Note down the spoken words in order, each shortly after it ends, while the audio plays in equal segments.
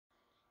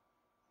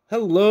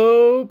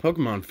Hello,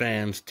 Pokemon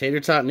fans. Tater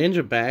Tot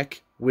Ninja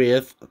back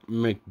with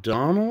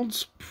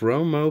McDonald's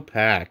promo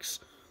packs.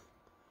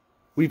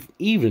 We've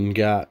even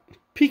got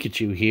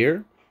Pikachu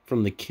here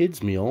from the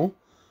kids' meal.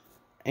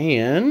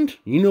 And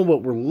you know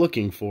what we're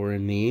looking for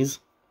in these?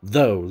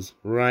 Those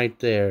right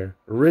there.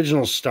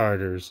 Original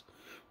starters.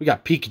 We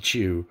got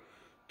Pikachu,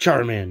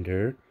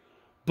 Charmander,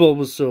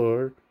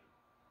 Bulbasaur,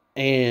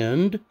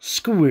 and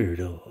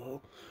Squirtle.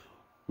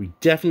 We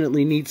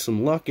definitely need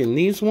some luck in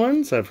these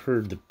ones. I've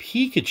heard the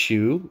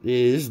Pikachu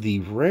is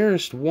the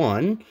rarest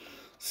one.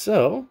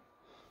 So,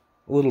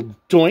 a little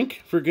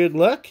doink for good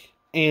luck.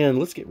 And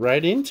let's get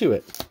right into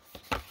it.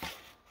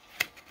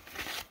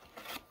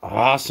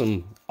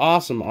 Awesome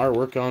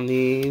artwork on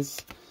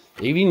these.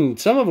 Even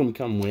some of them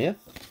come with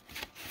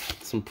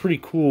some pretty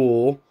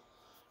cool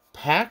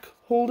pack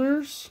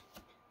holders.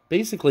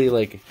 Basically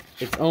like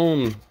its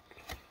own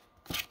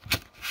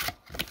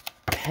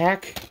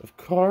pack of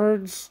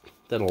cards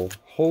that'll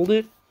hold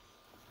it.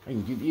 I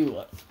can give you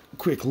a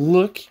quick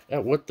look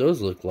at what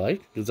those look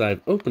like, because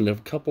I've opened a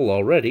couple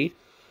already,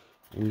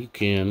 and you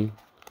can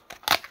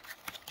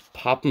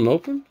pop them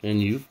open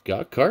and you've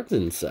got cards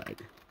inside.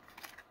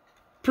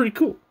 Pretty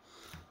cool.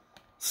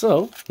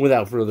 So,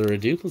 without further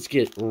ado, let's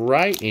get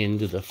right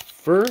into the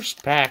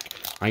first pack.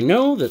 I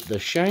know that the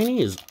shiny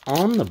is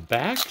on the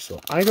back, so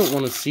I don't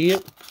want to see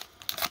it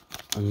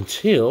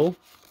until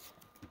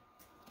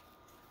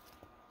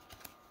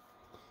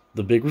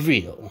the big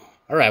reveal.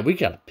 Alright, we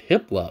got a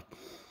Piplup.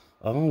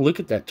 Oh, look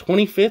at that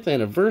 25th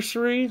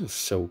anniversary. That's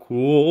so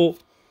cool.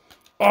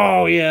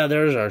 Oh, yeah,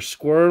 there's our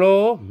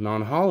Squirtle.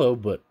 Non-hollow,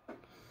 but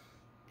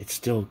it's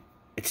still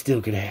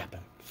could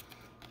happen.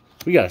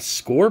 We got a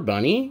Score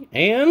Bunny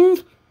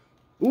and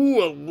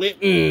ooh, a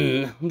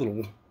Litten.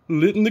 Little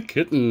Litten the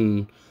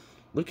kitten.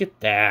 Look at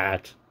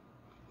that.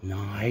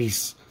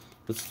 Nice.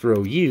 Let's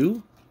throw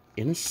you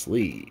in a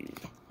sleeve.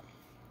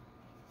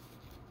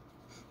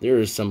 There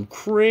is some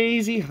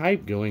crazy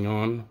hype going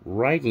on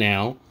right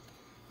now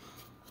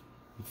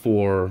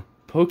for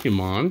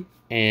Pokemon,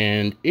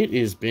 and it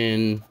has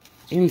been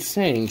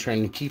insane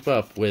trying to keep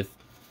up with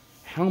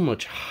how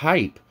much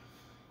hype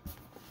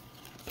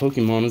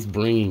Pokemon is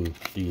bringing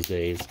these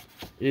days.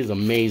 It is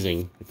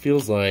amazing. It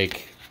feels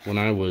like when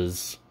I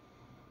was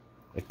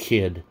a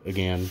kid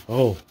again.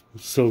 Oh,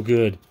 it's so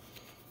good.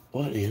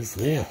 What is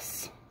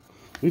this?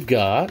 We've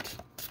got...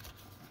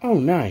 oh,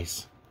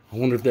 nice. I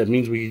wonder if that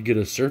means we could get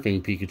a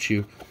surfing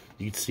Pikachu.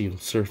 You could see him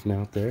surfing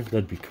out there.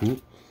 That'd be cool.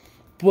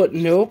 But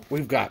nope,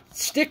 we've got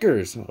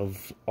stickers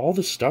of all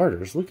the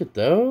starters. Look at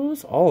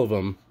those. All of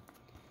them.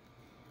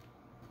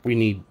 We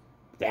need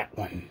that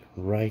one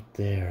right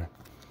there.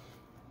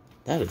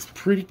 That is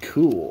pretty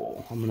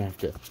cool. I'm going to have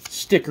to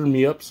sticker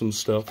me up some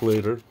stuff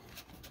later.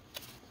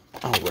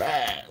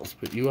 Alright, let's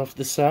put you off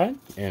the side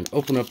and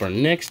open up our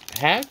next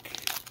pack.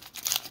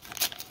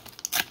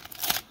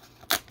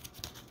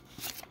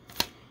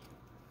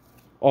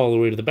 All the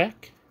way to the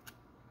back.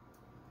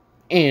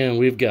 And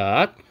we've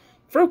got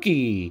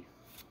Froakie.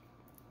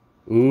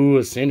 Ooh,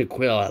 a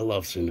Cyndaquil. I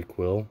love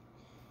Cyndaquil.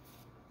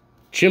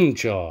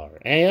 Chimchar.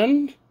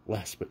 And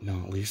last but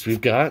not least,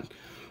 we've got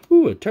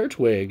ooh, a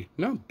Turtwig.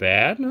 Not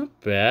bad, not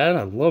bad.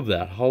 I love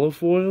that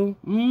holofoil.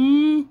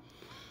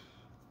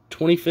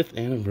 25th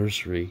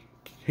anniversary.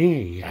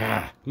 Hey,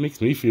 yeah,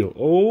 makes me feel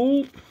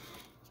old.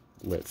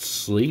 Let's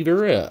sleeve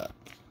her up.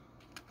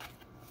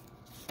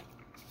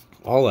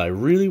 All I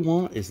really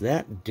want is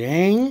that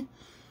dang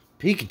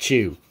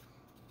Pikachu.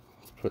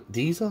 Let's put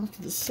these off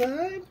to the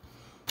side.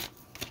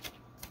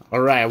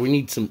 Alright, we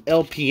need some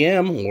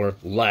LPM, or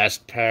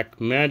last pack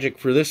magic,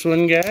 for this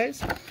one,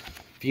 guys.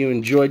 If you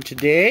enjoyed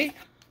today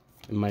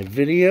in my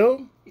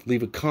video,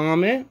 leave a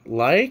comment,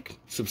 like,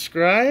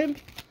 subscribe,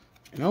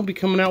 and I'll be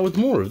coming out with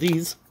more of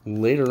these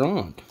later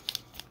on.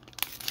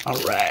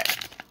 Alright,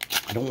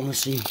 I don't want to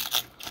see.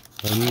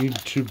 I need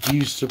to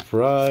be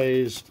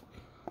surprised.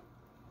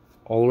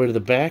 All the way to the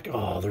back.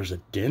 Oh, there's a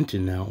dent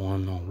in that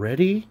one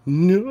already.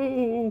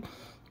 No.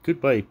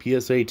 Goodbye,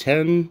 PSA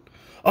 10.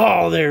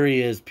 Oh, there he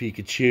is,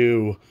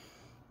 Pikachu.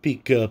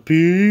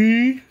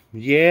 Pikachu.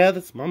 Yeah,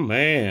 that's my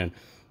man.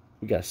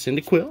 We got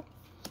Cyndaquil,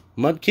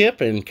 Mudkip,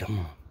 and come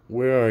on.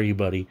 Where are you,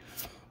 buddy?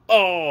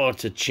 Oh,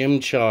 it's a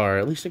Chimchar.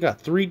 At least I got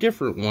 3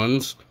 different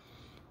ones.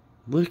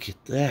 Look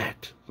at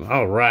that.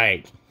 All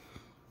right.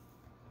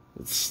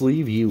 Let's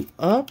sleeve you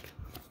up.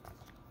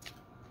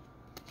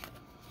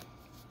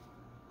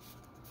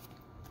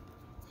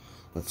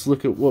 Let's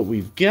look at what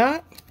we've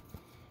got.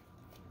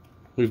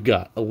 We've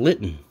got a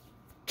Litten,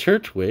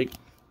 Turtwig,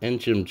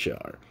 and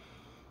Chimchar.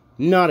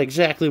 Not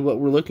exactly what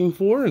we're looking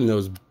for in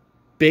those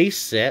base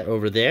set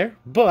over there,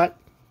 but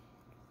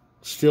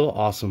still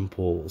awesome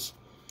pulls.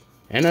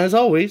 And as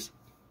always,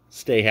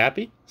 stay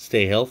happy,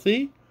 stay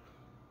healthy,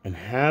 and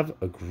have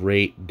a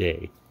great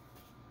day.